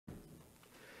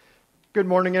Good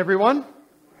morning, everyone.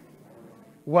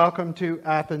 Welcome to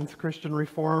Athens Christian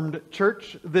Reformed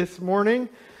Church this morning.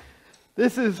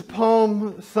 This is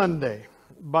Palm Sunday,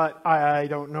 but I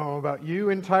don't know about you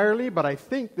entirely, but I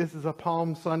think this is a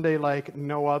Palm Sunday like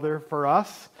no other for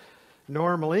us.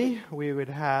 Normally, we would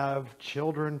have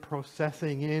children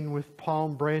processing in with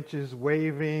palm branches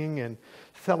waving and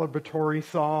celebratory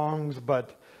songs,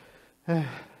 but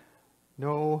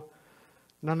no,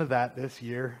 none of that this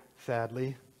year,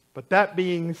 sadly. But that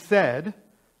being said,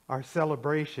 our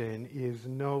celebration is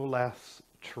no less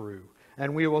true.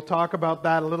 And we will talk about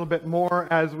that a little bit more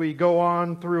as we go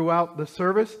on throughout the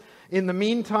service. In the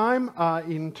meantime,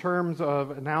 in terms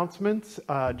of announcements,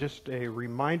 just a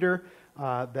reminder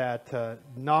that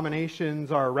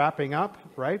nominations are wrapping up,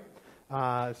 right?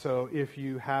 So if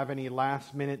you have any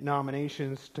last-minute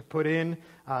nominations to put in,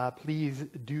 please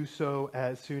do so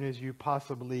as soon as you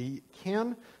possibly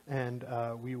can, and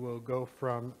we will go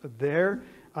from there.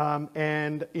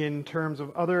 And in terms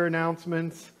of other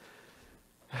announcements,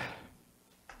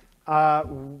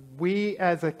 we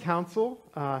as a council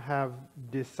have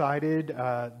decided,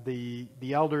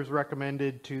 the elders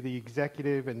recommended to the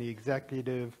executive, and the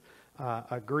executive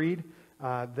agreed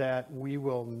that we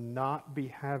will not be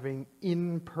having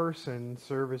in-person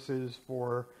services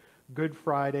for Good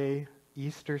Friday,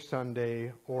 Easter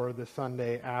Sunday, or the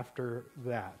Sunday after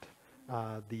that.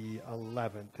 The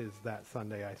 11th is that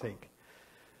Sunday, I think.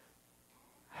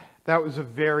 That was a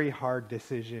very hard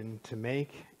decision to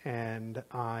make, and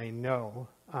I know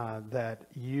that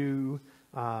you,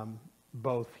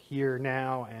 both here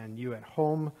now and you at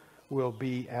home, will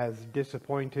be as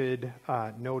disappointed,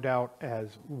 no doubt, as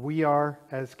we are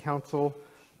as council,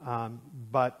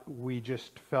 but we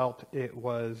just felt it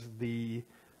was the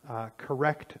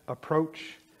correct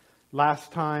approach.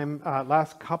 Last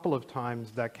couple of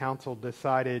times that council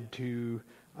decided to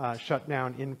shut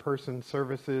down in-person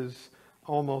services,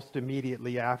 almost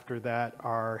immediately after that,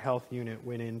 our health unit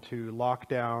went into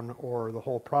lockdown, or the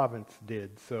whole province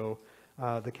did. So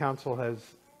the council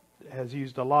has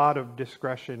used a lot of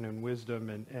discretion and wisdom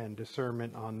and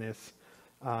discernment on this.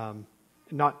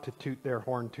 Not to toot their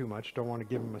horn too much, don't want to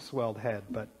give them a swelled head,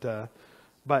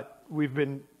 but we've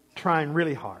been trying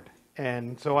really hard.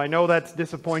 And so I know that's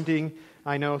disappointing.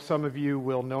 I know some of you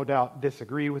will no doubt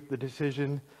disagree with the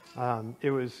decision.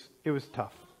 It was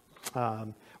tough.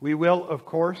 We will, of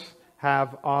course,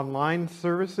 have online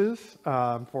services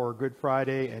for Good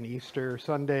Friday and Easter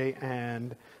Sunday,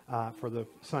 and for the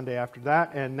Sunday after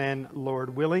that. And then,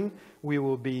 Lord willing, we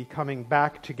will be coming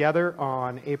back together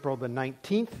on April the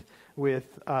 19th with,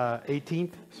 not the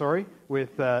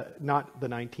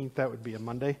 19th, that would be a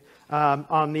Monday.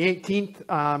 On the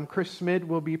 18th, Chris Smid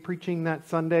will be preaching that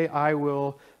Sunday. I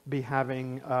will be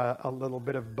having a little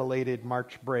bit of belated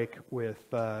March break with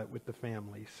the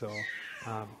family. So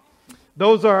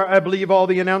those are, I believe, all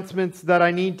the announcements that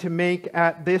I need to make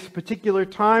at this particular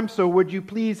time. So would you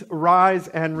please rise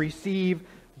and receive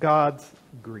God's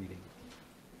greeting.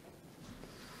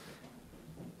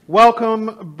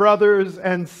 Welcome, brothers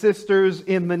and sisters,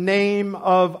 in the name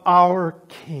of our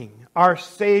King, our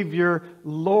Savior,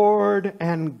 Lord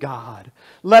and God.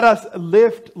 Let us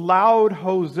lift loud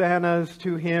hosannas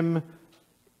to Him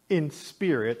in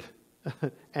spirit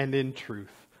and in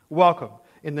truth. Welcome.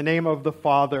 In the name of the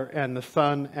Father, and the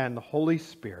Son, and the Holy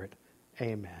Spirit.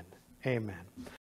 Amen. Amen.